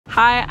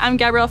Hi, I'm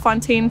Gabrielle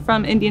Fontaine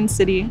from Indian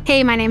City.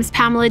 Hey, my name is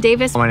Pamela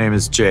Davis. My name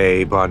is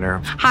Jay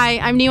Bodner. Hi,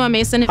 I'm Neewa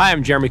Mason. Hi,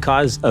 I'm Jeremy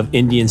Cause of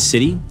Indian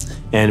City,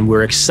 and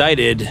we're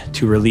excited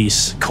to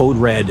release Code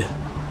Red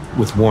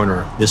with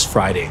Warner this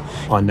Friday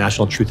on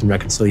National Truth and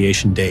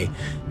Reconciliation Day,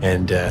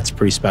 and it's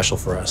pretty special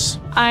for us.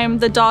 I'm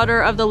the daughter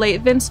of the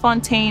late Vince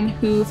Fontaine,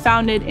 who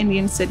founded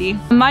Indian City.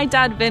 My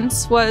dad,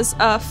 Vince, was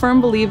a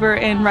firm believer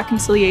in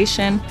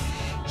reconciliation.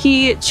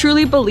 He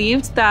truly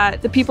believed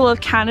that the people of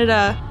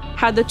Canada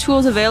had the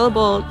tools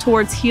available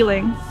towards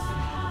healing.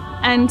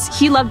 And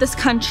he loved this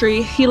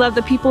country, he loved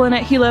the people in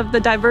it, he loved the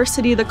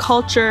diversity, the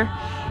culture,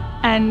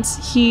 and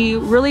he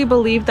really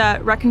believed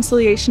that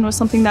reconciliation was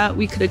something that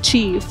we could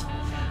achieve.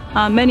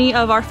 Many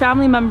of our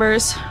family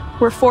members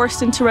were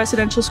forced into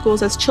residential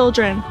schools as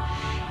children,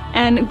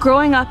 and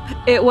growing up,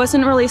 it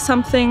wasn't really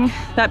something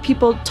that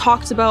people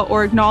talked about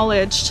or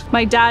acknowledged.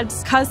 My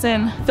dad's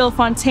cousin, Phil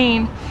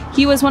Fontaine,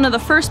 he was one of the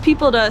first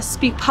people to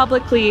speak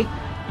publicly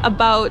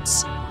about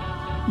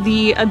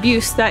the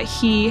abuse that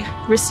he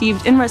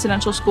received in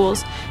residential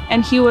schools,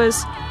 and he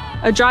was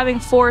a driving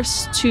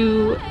force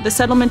to the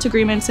Settlement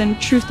Agreements and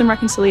Truth and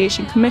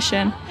Reconciliation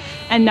Commission.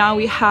 And now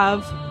we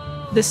have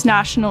this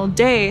national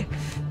day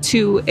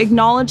to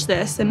acknowledge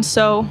this, and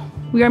so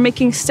we are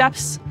making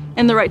steps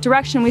in the right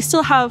direction. We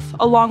still have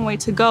a long way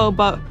to go,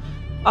 but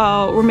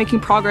we're making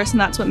progress, and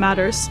that's what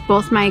matters.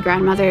 Both my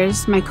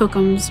grandmothers, my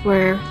Kookums,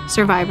 were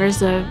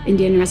survivors of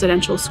Indian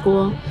residential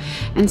school.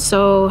 And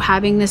so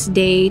having this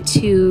day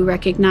to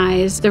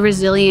recognize the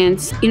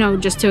resilience,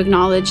 just to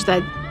acknowledge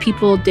that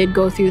people did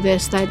go through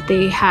this, that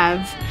they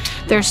have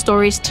their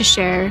stories to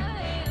share,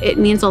 it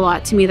means a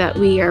lot to me that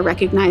we are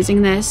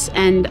recognizing this.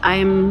 And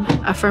I'm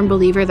a firm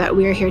believer that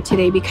we are here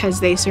today because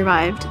they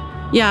survived.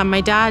 Yeah,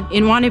 my dad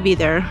didn't want to be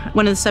there.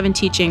 One of the 7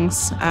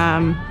 teachings,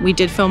 we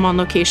did film on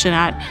location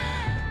at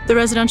the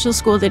residential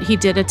school that he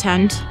did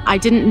attend. I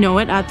didn't know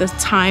it at the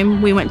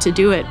time we went to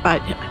do it,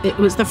 but it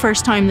was the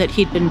first time that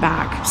he'd been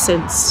back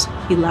since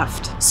he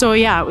left. So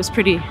yeah, it was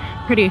pretty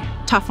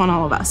tough on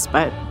all of us,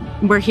 but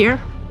we're here,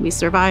 we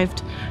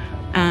survived,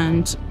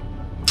 and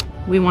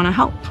we want to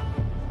help.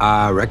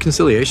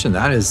 Reconciliation,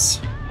 that is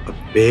a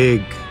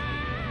big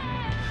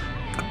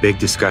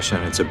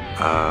discussion.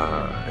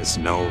 It's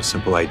no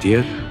simple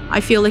idea.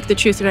 I feel like the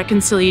Truth and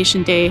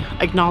Reconciliation Day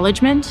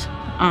acknowledgement,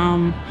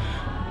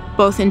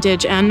 both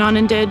Indig and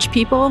non-Indig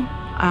people,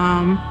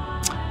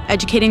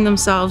 educating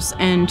themselves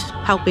and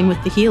helping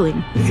with the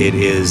healing. It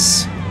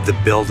is the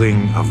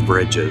building of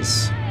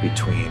bridges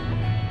between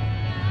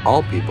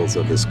all peoples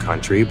of this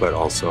country, but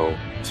also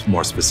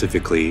more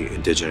specifically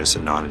Indigenous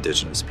and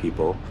non-Indigenous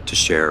people, to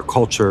share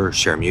culture,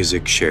 share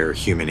music, share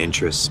human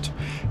interest.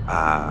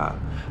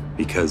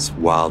 Because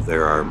while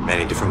there are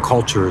many different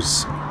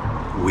cultures,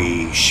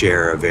 we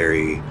share a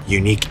very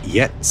unique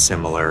yet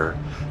similar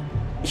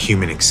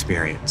human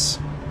experience.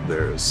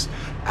 There's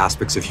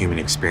aspects of human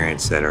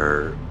experience that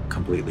are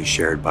completely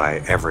shared by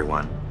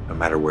everyone, no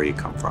matter where you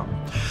come from.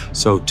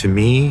 So to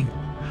me,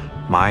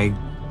 my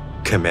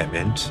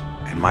commitment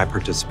and my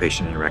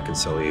participation in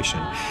reconciliation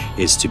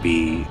is to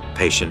be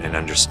patient and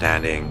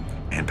understanding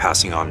and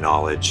passing on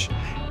knowledge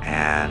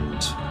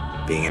and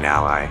being an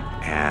ally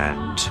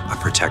and a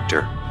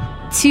protector.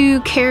 To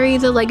carry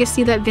the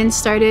legacy that Vince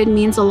started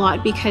means a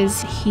lot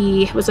because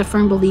he was a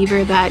firm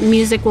believer that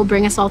music will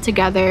bring us all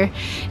together,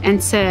 and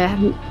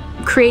to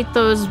create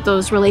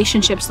those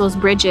relationships, those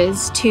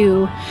bridges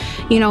to,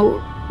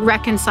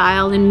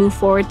 reconcile and move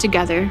forward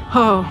together.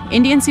 Oh,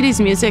 Indian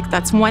City's music,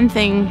 that's one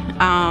thing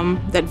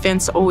that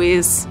Vince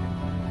always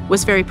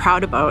was very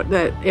proud about,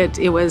 that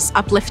it was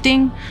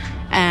uplifting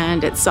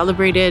and it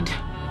celebrated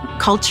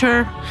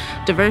culture,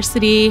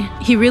 diversity.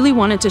 He really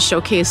wanted to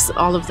showcase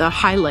all of the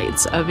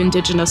highlights of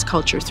Indigenous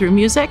culture through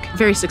music,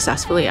 very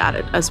successfully at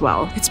it as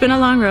well. It's been a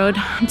long road.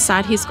 I'm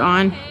sad he's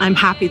gone. I'm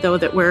happy though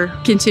that we're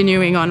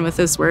continuing on with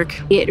this work.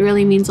 It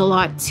really means a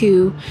lot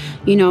to,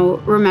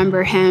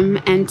 remember him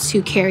and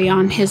to carry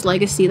on his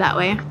legacy that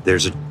way.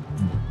 There's a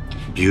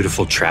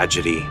beautiful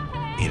tragedy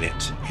in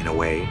it, in a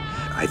way.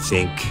 I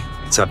think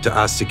it's up to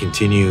us to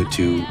continue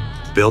to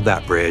build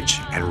that bridge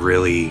and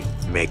really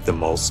make the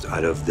most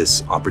out of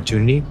this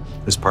opportunity,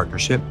 this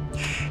partnership.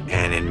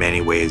 And in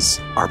many ways,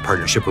 our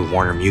partnership with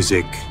Warner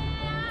Music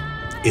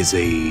is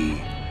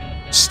a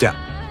step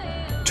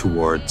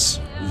towards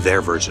their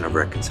version of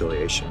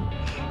reconciliation,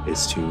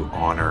 is to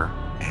honor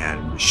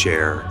and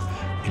share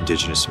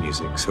Indigenous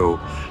music. So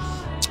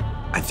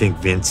I think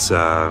Vince,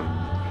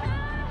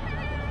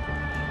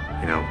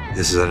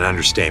 this is an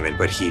understatement,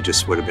 but he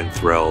just would have been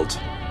thrilled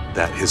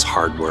that his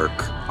hard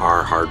work,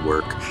 our hard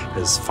work,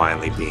 is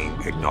finally being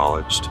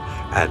acknowledged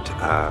at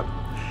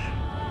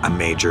a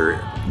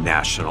major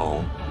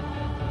national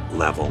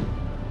level.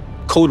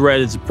 Code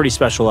Red is a pretty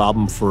special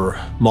album for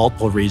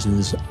multiple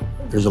reasons.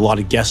 There's a lot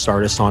of guest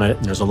artists on it,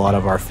 and there's a lot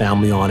of our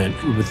family on it,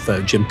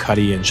 with Jim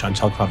Cuddy and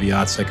Chantal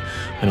Kraviatsik.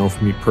 I know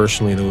for me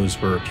personally, those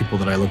were people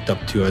that I looked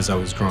up to as I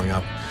was growing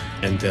up.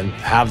 and then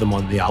have them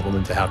on the album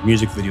and to have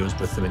music videos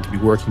with them and to be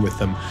working with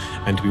them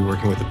and to be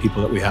working with the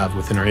people that we have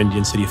within our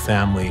Indian City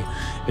family.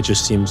 It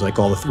just seems like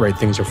all the right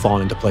things are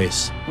falling into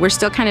place. We're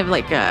still kind of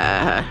like,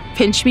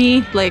 pinch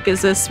me, like,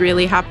 is this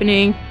really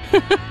happening?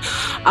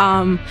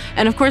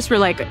 And of course we're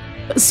like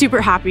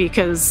super happy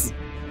because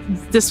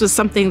this was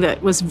something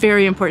that was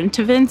very important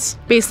to Vince.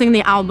 Basing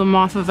the album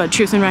off of a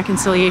Truth and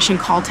Reconciliation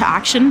call to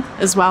action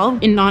as well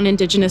in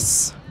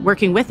non-Indigenous,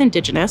 working with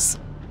Indigenous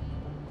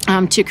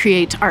to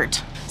create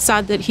art.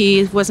 Sad that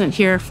he wasn't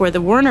here for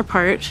the Warner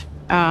part,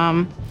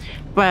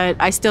 but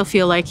I still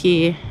feel like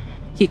he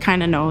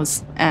kind of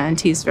knows and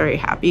he's very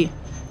happy,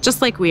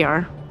 just like we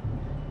are.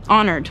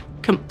 Honored.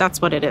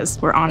 That's what it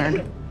is. We're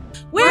honored.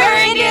 We're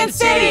Indian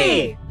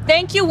City!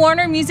 Thank you,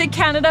 Warner Music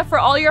Canada, for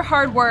all your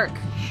hard work.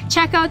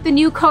 Check out the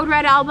new Code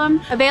Red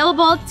album,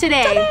 available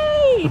today. Ta-da!